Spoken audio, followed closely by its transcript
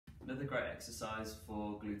Another great exercise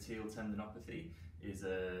for gluteal tendinopathy is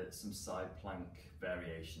some side plank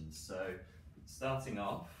variations. So starting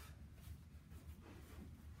off,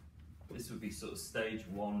 this would be sort of stage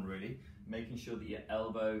one really, making sure that your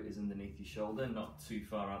elbow is underneath your shoulder, not too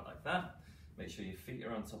far out like that. Make sure your feet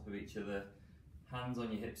are on top of each other, hands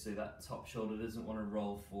on your hips so that top shoulder doesn't want to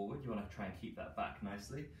roll forward. You want to try and keep that back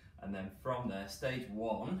nicely. And then from there, stage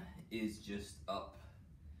one is just up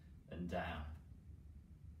and down.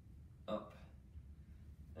 Up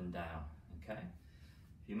and down, okay?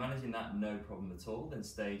 If you're managing that no problem at all, then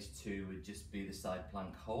stage two would just be the side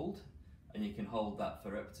plank hold, and you can hold that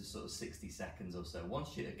for up to sort of 60 seconds or so.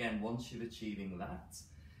 Once you're achieving that,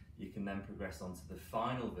 you can then progress on to the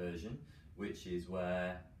final version, which is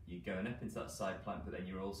where you're going up into that side plank, but then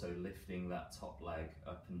you're also lifting that top leg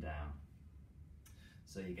up and down.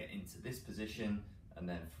 So you get into this position, and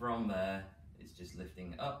then from there, it's just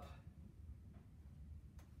lifting up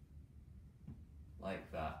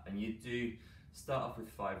like that. And you do start off with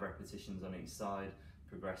 5 repetitions on each side,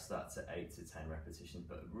 progress that to 8 to 10 repetitions,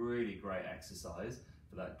 but a really great exercise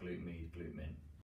for that glute med, glute min.